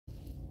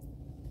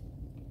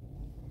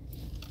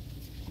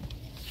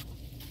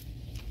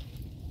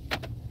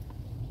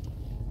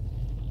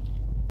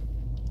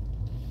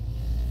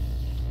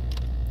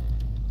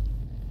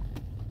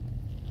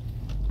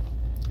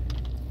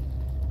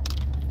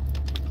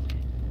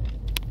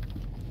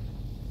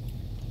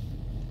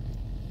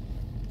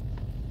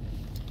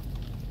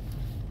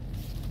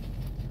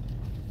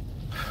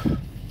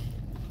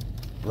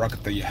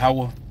Barakatah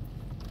Yahawah,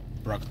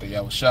 Barakatah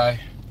YAHAWASHI,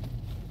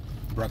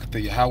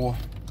 Barakatah Yahawah,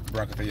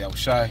 Barakatah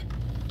YAHAWASHI,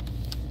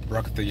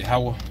 Barakatah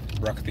Yahawah,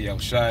 Barakatah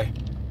YAHAWASHI,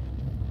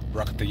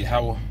 Barakatah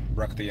Yahawah,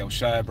 Barakatah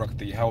YAHAWASHI,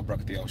 Barakatah Yahawah,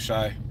 Barakatah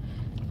YAHAWASHI,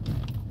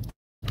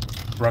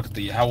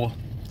 Barakatah Yahawah,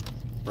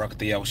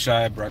 Barakatah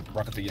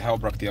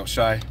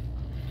YAHAWASHI,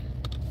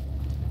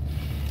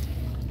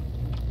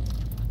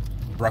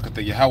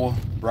 Barakatah Yahawah,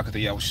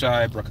 Barakatah YAHAWASHI, Barakatah Yahawah, Barakatah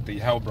YAHAWASHI,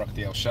 Barakatah Yahawah,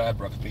 Barakatah YAHAWASHI,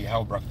 Barakatah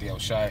Yahawah, Barakatah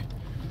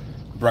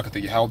YAHAWASHI,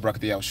 Barakatah Yahawah,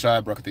 Barakatah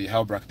YAHAWASHI, Barakatah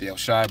Yahawah, Barakatah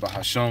YAHAWASHI, by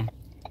hasham,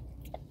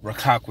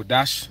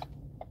 Rakakwadash.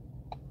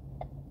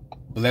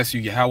 Bless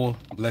you, Yahawah.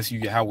 Bless you,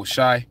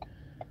 YAHAWASHI.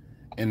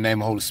 In the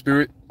name of the Holy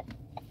Spirit.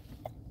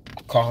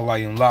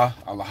 Kahalayinlah,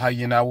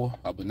 Allahayinawa,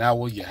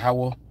 Abanawa,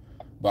 Yahawah,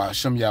 by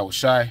hasham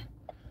YAHAWASHI,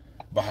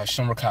 by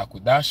hasham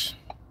Rakakwadash.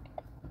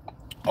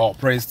 All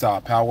praise to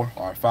our power,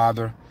 our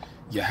Father,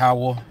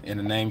 Yahawah, in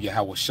the name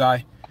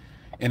YAHAWASHI,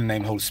 in the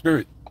name of the Holy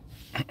Spirit.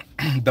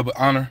 Double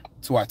honor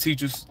to our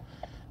teachers,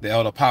 the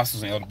elder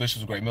apostles and elder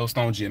bishops of Great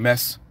Millstone,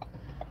 GMS.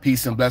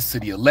 Peace and blessings to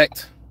the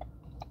elect.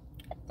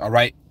 All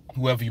right,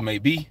 whoever you may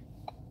be,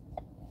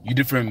 you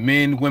different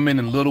men, women,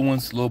 and little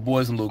ones, little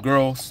boys and little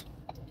girls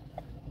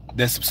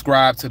that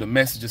subscribe to the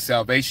message of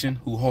salvation,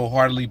 who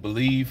wholeheartedly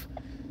believe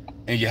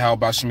in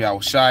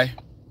YAHAWASHI.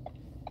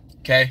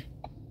 Okay?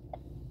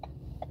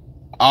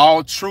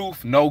 All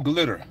truth, no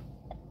glitter.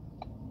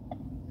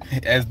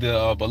 As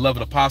the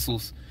beloved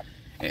apostles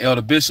and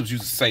elder bishops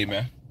used to say,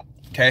 man.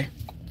 Okay?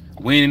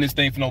 We ain't in this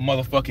thing for no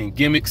motherfucking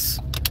gimmicks.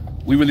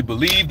 We really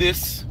believe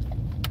this.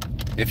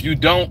 If you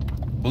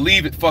don't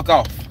believe it, fuck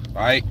off.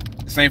 All right?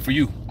 This ain't for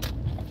you.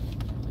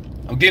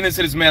 I'm getting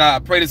into this, man. I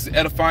pray this is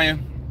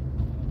edifying.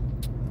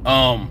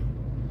 And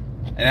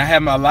I had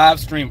my live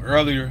stream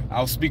earlier.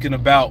 I was speaking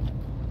about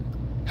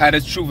how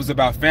this truth is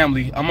about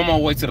family. I'm on my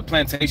way to the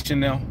plantation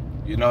now,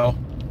 you know.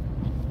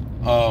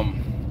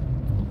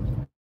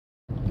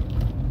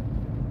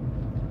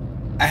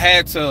 I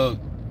had to,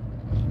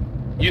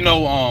 you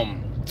know,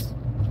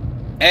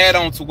 add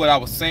on to what I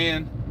was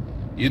saying,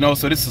 you know.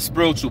 So this is a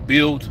spiritual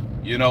build,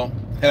 you know.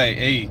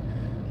 Hey,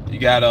 you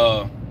got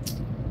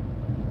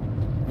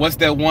what's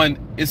that one?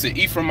 It's an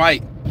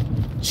Ephraimite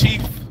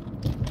chief,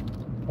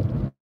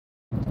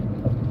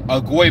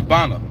 a Goy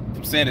Bana, if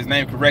I'm saying his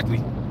name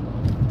correctly,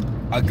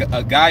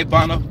 a Guy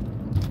Bana,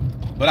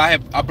 but I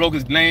broke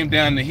his name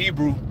down in the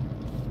Hebrew.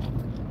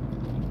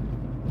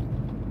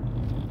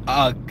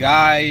 A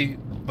Guy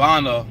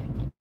Bana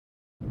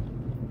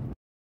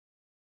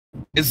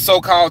is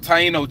so-called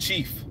Taino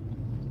chief,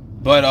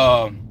 but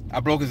I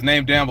broke his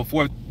name down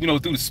before, you know,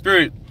 through the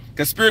spirit,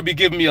 because spirit be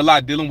giving me a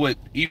lot dealing with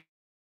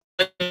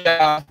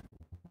YAHAWAH,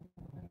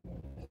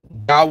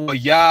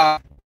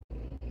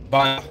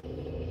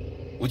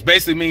 which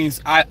basically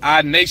means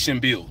I nation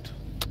build,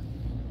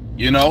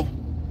 you know.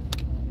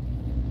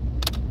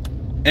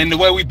 And the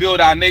way we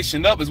build our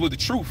nation up is with the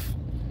truth,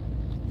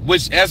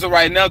 which as of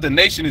right now, the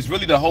nation is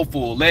really the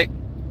hopeful elect.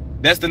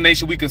 That's the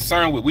nation we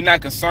concerned with. We're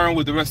not concerned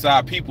with the rest of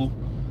our people.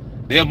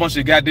 They're a bunch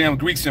of goddamn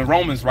Greeks and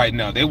Romans right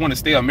now. They want to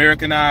stay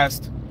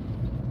Americanized.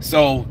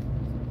 So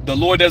the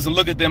Lord doesn't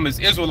look at them as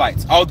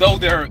Israelites. Although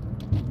they're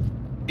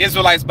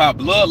Israelites by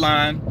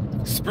bloodline,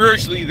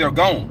 spiritually they're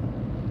gone.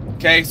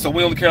 Okay, so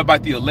we only care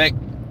about the elect.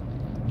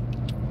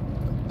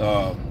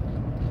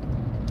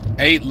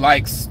 8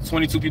 likes,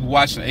 22 people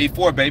watching,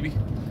 84, baby.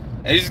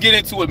 And just get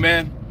into it,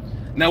 man.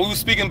 Now we were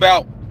speaking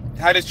about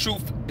how this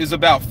truth is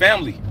about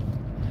family.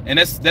 And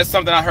that's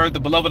something I heard the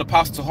beloved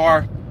Apostle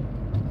Tahar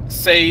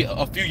say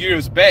a few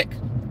years back,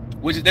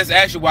 that's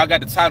actually why I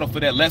got the title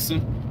for that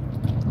lesson.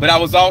 But I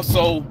was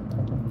also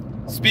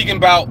speaking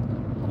about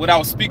what I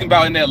was speaking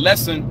about in that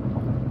lesson,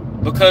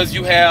 because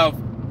you have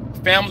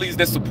families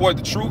that support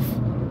the truth.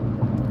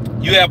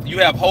 You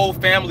have whole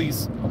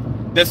families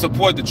that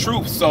support the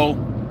truth. So,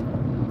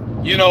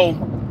 you know,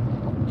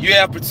 you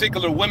have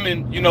particular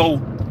women, you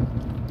know,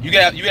 you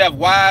have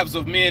wives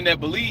of men that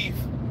believe.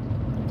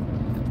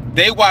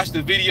 They watch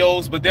the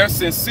videos, but they're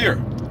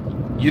sincere.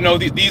 You know,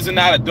 these are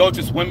not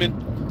adulterous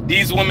women.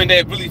 These are women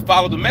that really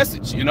follow the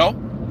message, you know.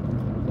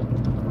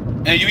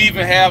 And you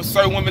even have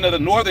certain women of the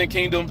Northern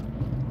Kingdom.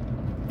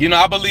 You know,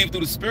 I believe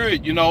through the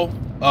Spirit, you know,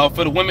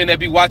 for the women that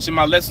be watching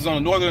my lessons on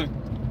the Northern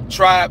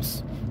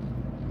tribes.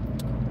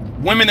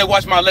 Women that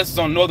watch my lessons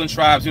on Northern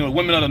tribes, you know,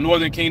 women of the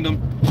Northern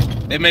Kingdom.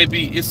 They may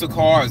be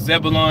Issachar or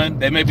Zebulun.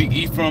 They may be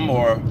Ephraim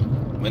or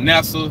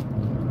Manasseh,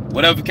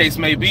 whatever the case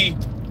may be.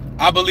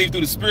 I believe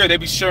through the Spirit, they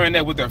be sharing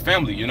that with their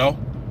family, you know.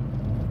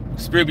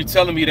 Spirit be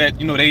telling me that,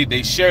 you know,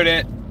 they share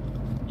that,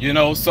 you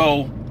know.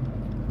 So,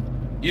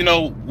 you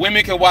know,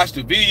 women can watch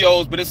the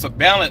videos, but it's a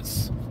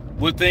balance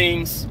with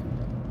things.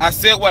 I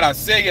said what I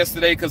said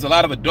yesterday because a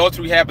lot of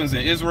adultery happens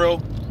in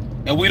Israel,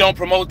 and we don't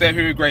promote that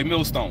here at Great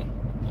Millstone,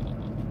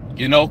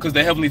 you know, because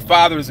the Heavenly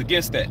Father is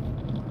against that.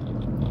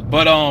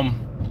 But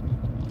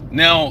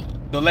now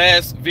the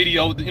last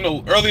video, you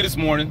know, early this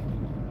morning,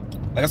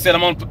 like I said,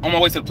 I'm on my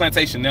way to the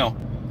plantation now.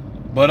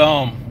 But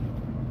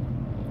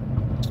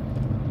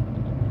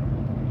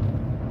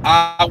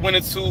I went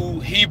into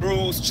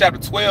Hebrews chapter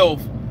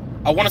 12,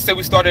 I want to say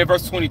we started at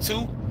verse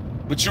 22,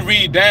 but you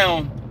read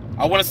down,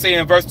 I want to say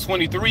in verse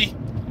 23,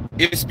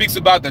 it speaks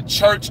about the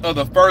church of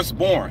the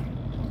firstborn.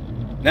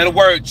 Now the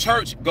word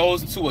church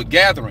goes into a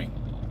gathering.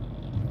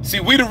 See,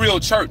 we the real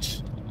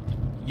church,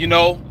 you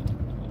know.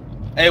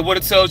 Hey, what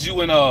it tells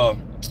you in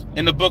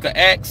the book of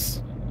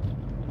Acts,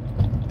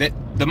 that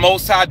the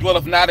Most High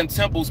dwelleth not in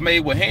temples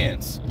made with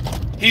hands.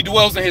 He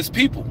dwells in his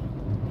people.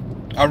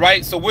 All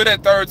right, so we're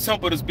that third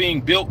temple that's being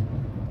built,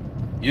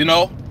 you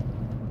know.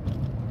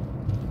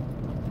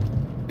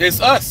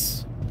 It's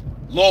us.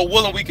 Lord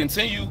willing, we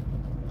continue.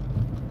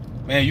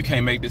 Man, you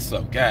can't make this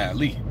up.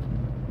 Golly.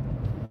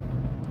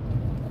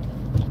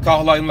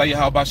 Call like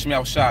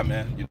YAHAWASHI,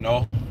 man, you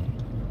know.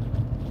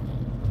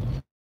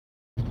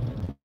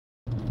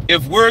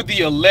 If we're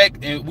the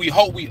elect, and we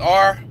hope we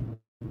are,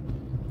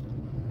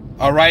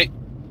 all right,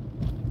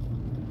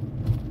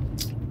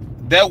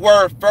 that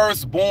word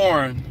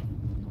firstborn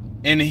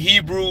in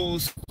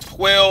Hebrews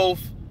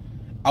 12,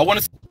 I want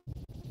to say,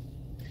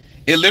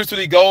 it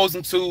literally goes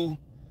into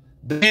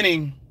the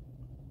meaning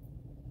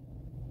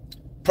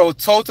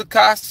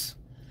prototokos.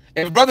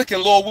 If brother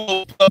can, Lord,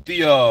 will put up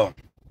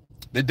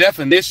the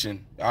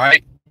definition, all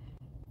right?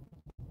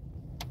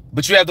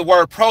 But you have the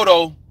word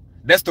proto,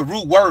 that's the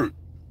root word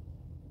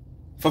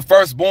for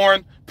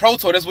firstborn.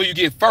 Proto, that's where you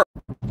get first.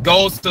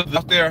 Goes to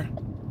up there.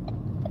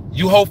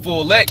 You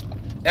hopeful elect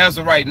as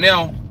of right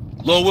now.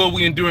 Lord will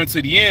we endure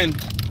to the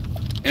end,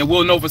 and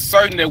we'll know for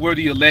certain that we're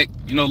the elect.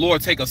 You know,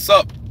 Lord, take us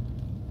up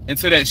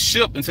into that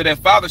ship, into that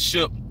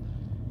fathership.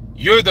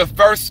 You're the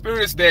first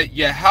spirits that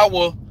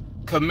Yahweh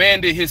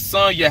commanded his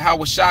son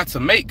YAHAWASHI to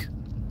make.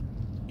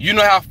 You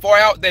know how far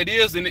out that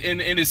is, and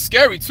it's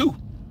scary too.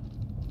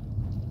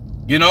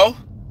 You know,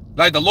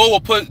 like the Lord will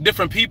put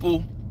different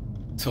people.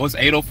 So it's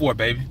 8:04,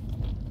 baby.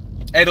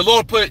 Hey, the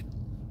Lord put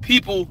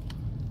people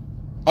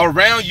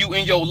around you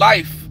in your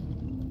life,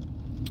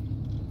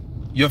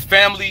 your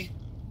family,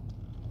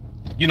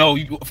 you know,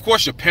 of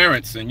course your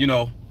parents, and you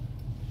know,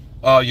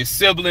 your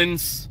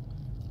siblings,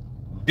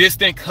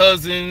 distant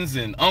cousins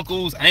and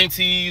uncles,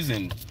 aunties,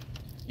 and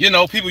you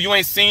know, people you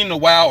ain't seen in a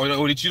while,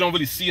 or that you don't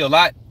really see a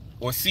lot,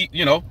 or see,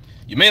 you know,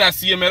 you may not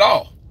see them at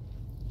all.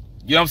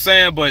 You know what I'm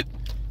saying? But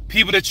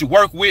people that you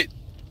work with,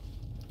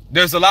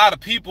 there's a lot of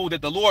people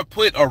that the Lord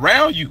put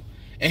around you,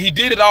 and he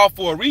did it all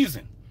for a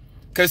reason.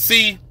 Because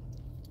see,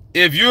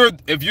 if you're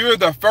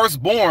the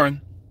firstborn,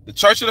 the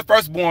church of the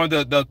firstborn,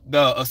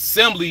 the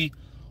assembly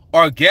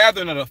or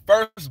gathering of the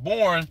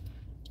firstborn,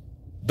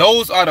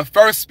 those are the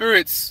first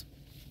spirits.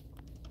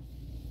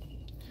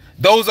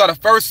 Those are the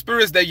first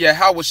spirits that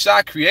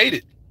YAHAWASHI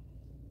created.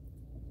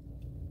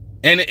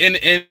 And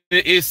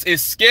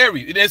it's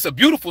scary. It's a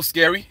beautiful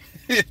scary.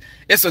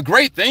 It's a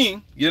great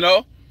thing, you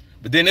know.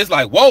 But then it's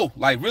like, whoa,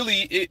 like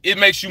really, it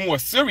makes you more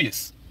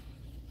serious.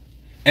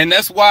 And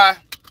that's why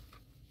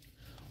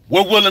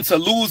we're willing to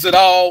lose it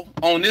all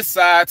on this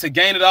side to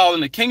gain it all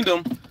in the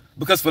kingdom.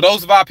 Because for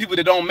those of our people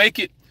that don't make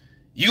it,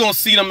 you're going to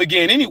see them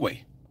again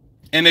anyway.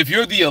 And if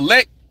you're the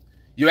elect,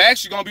 you're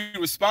actually going to be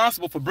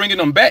responsible for bringing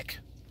them back.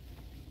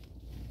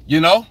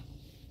 You know?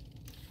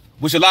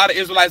 Which a lot of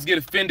Israelites get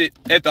offended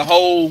at the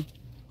whole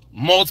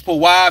multiple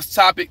wives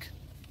topic.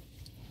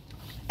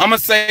 I'm going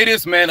to say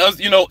this, man. Us,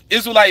 you know,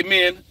 Israelite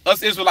men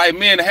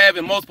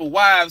having multiple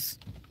wives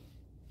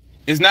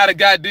is not a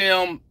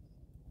goddamn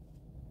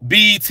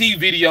BET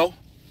video.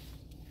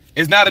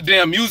 It's not a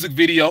damn music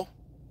video.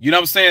 You know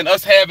what I'm saying?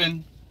 Us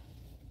having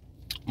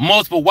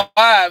multiple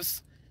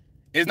wives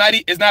is not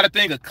a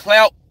thing of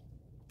clout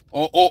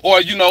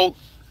or you know,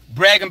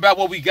 bragging about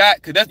what we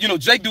got. Cause that's, you know,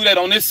 Jake do that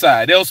on this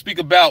side. They'll speak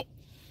about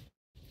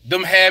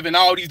them having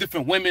all these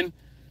different women,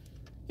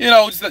 you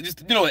know,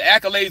 just you know, the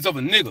accolades of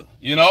a nigga,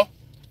 you know,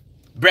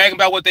 bragging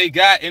about what they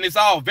got, and it's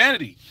all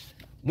vanity.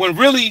 When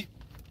really,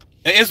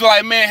 an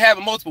Israelite man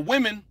having multiple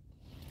women,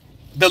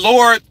 the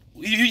Lord,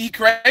 he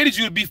created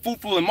you to be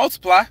fruitful and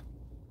multiply.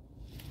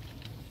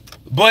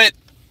 But,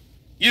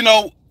 you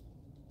know,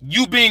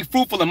 you being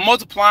fruitful and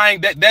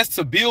multiplying, that's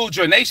to build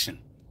your nation.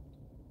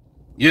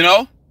 You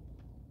know?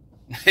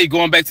 Hey,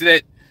 going back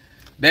to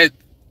that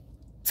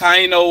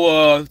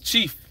Taino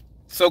chief,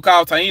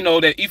 so-called Taino,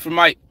 that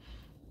Ephraimite,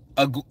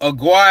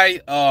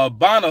 Agwai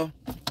Bana,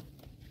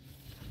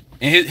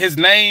 and his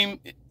name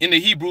in the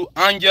Hebrew,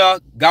 Anya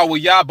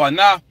Gawaya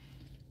Bana,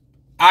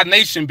 our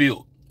nation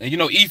built. And you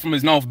know, Ephraim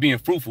is known for being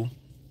fruitful.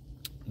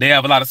 They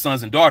have a lot of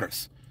sons and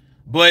daughters.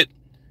 But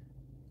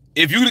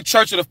if you the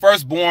church of the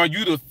firstborn,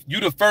 you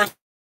the first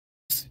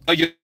of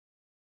your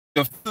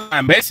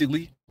time,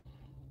 basically.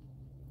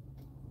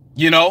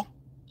 You know,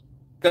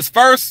 because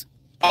first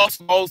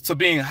also goes to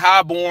being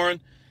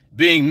highborn,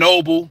 being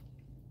noble,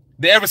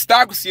 the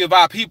aristocracy of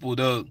our people.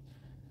 The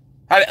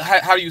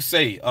how do you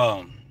say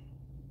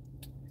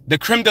the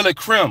creme de la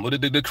creme, or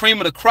the cream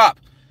of the crop.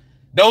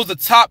 Those are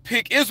top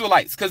pick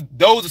Israelites, because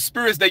those are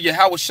spirits that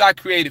YAHAWASHI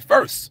created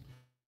first.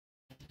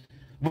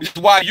 Which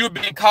is why you're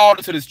being called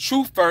into this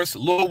truth first.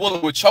 Lord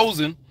willing, we're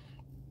chosen.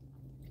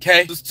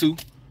 Okay, this too.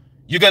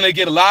 You're gonna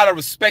get a lot of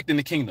respect in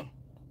the kingdom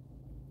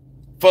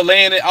for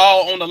laying it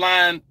all on the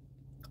line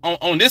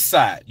on this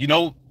side. You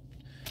know,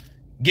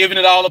 giving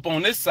it all up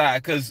on this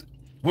side, because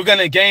we're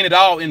gonna gain it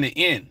all in the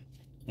end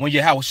when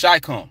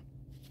YAHAWASHI come.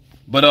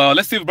 But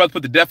let's see if brother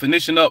put the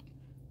definition up.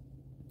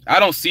 I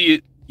don't see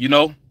it, you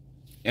know,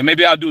 and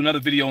maybe I'll do another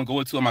video and go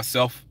into it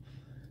myself.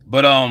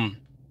 But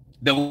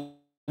the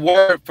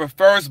word for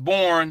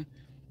firstborn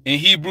in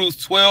Hebrews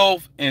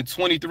 12 and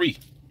 23,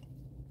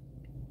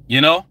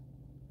 you know,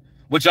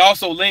 which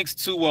also links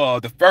to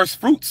the first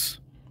fruits.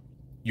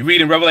 You read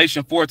in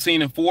Revelation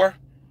 14 and 4.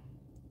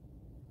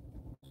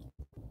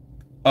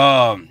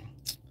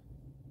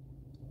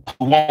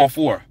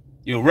 1:4.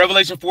 You know,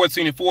 Revelation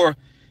 14 and 4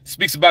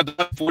 speaks about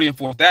the 40 and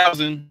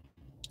 4,000,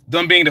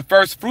 them being the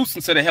first fruits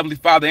unto the Heavenly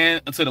Father and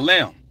unto the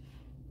Lamb.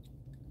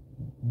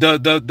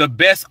 The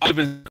best of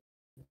it.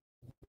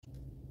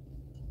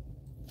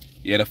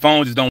 Yeah, the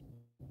phone just don't.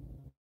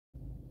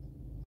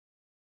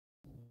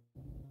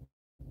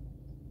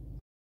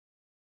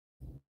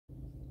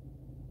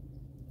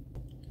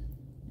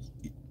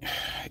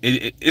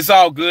 It's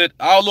all good.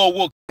 Our Lord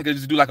will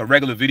just do like a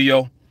regular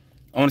video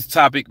on this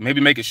topic,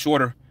 maybe make it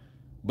shorter,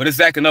 but it's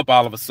acting up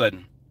all of a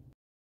sudden.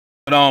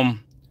 But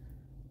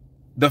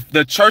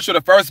the church of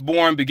the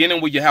firstborn,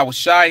 beginning with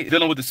YAHAWASHI,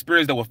 dealing with the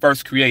spirits that were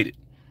first created.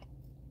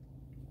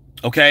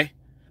 Okay,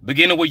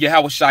 beginning with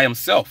YAHAWASHI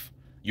himself.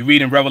 You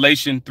read in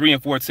Revelation 3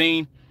 and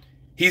 14,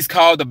 he's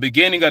called the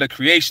beginning of the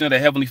creation of the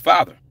Heavenly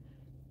Father,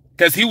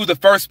 because he was the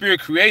first spirit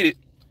created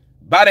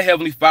by the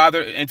Heavenly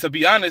Father, and to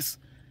be honest,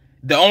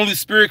 the only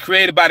spirit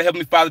created by the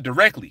Heavenly Father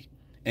directly.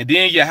 And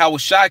then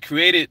YAHAWASHI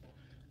created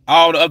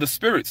all the other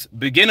spirits,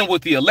 beginning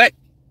with the elect.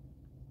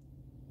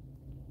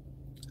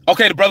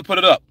 Okay, the brother put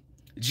it up.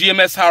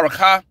 GMS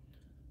Harakah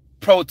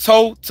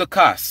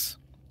Prototokas.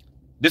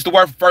 This is the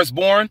word for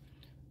firstborn.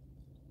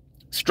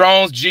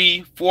 Strong's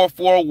G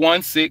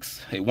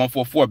 4416. Hey,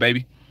 144,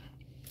 baby.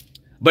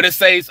 But it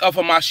says of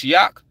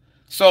Hamashiach.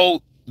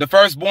 So the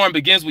firstborn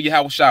begins with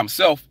YAHAWASHI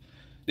himself.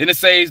 Then it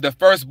says the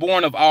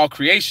firstborn of all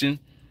creation,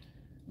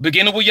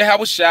 beginning with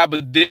YAHAWASHI,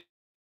 but then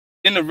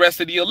the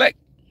rest of the elect.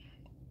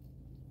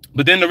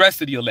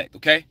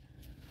 Okay?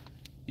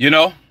 You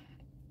know?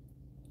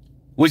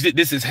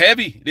 This is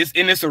heavy.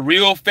 It's a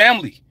real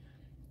family.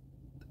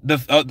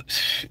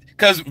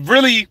 Because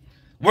really,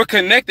 we're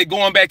connected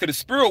going back to the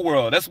spirit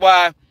world. That's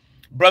why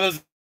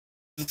brothers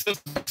and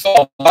sisters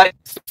so like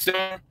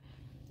similar.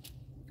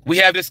 We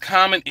have this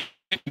common,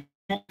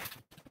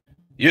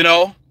 you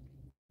know.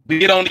 We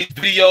get on these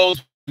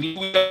videos, we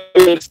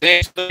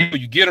understand,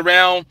 you get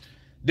around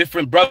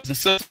different brothers and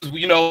sisters,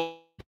 you know,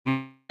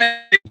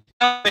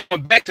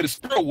 back to the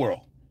spirit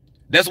world.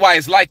 That's why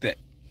it's like that,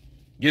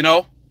 you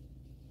know.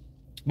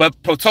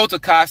 But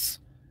Prototokas,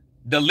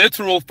 the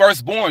literal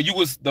firstborn, you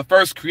was the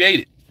first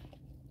created,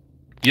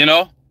 you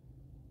know.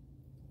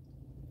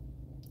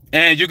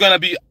 And you're going to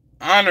be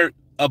honored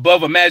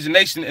above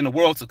imagination in the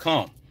world to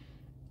come,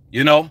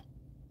 you know.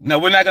 Now,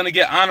 we're not going to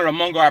get honor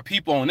among our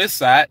people on this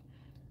side.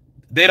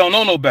 They don't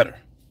know no better.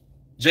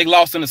 Jake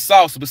lost in the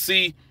sauce, but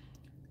see,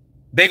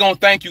 they going to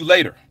thank you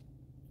later.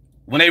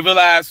 When they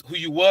realize who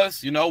you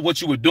was, you know,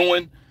 what you were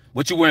doing,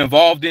 what you were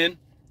involved in,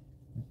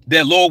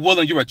 that Lord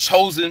willing, you're a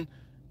chosen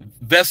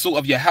vessel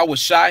of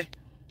YAHAWASHI,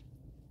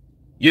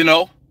 you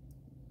know,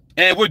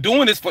 and we're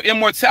doing this for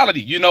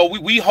immortality. You know,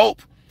 we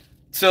hope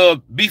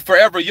to be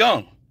forever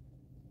young,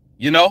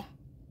 you know.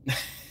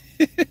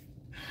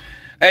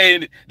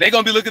 And they're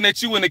going to be looking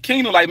at you in the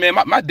kingdom like, man,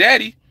 my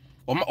daddy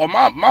or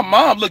my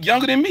mom look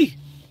younger than me,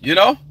 you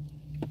know.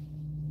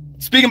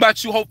 Speaking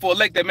about you, hopeful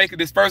elect that make it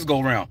this first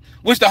go round,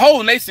 which the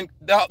whole nation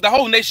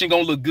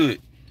gonna look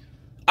good.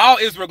 All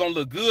Israel gonna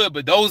look good,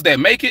 but those that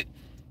make it,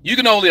 you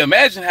can only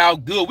imagine how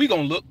good we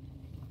gonna look.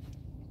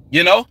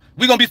 You know,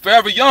 we're gonna be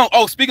forever young.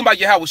 Oh, speaking about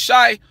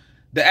YAHAWASHI,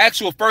 the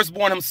actual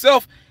firstborn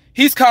himself,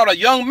 he's called a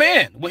young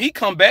man when he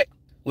come back.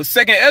 When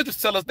Second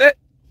Esdras tell us that.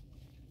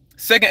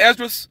 Second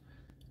Esdras,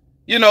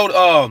 you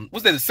know,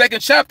 what's that? The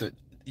second chapter.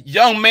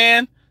 Young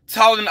man,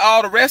 taller than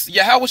all the rest.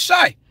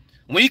 YAHAWASHI.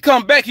 When he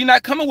come back, he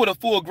not coming with a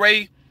full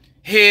gray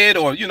head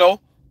or, you know.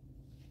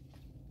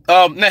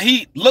 Now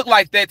he looked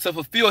like that to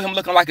fulfill him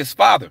looking like his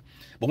father.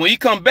 But when he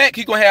come back,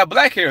 he gonna have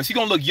black hairs. He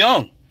gonna look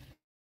young.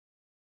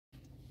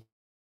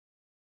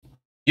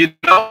 You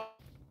know?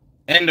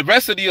 And the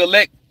rest of the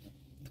elect,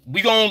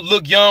 we gonna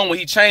look young when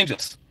he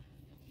changes.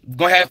 We're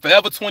gonna have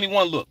forever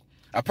 21 look.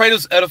 I pray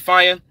this is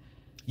edifying.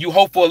 You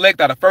hopeful elect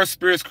are the first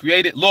spirits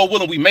created. Lord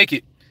willing, we make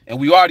it, and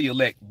we are the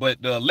elect.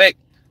 But the elect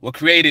were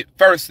created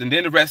first, and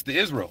then the rest of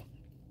Israel.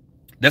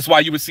 That's why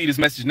you receive this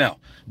message now.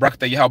 Baruch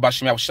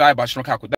YAHAWASHI.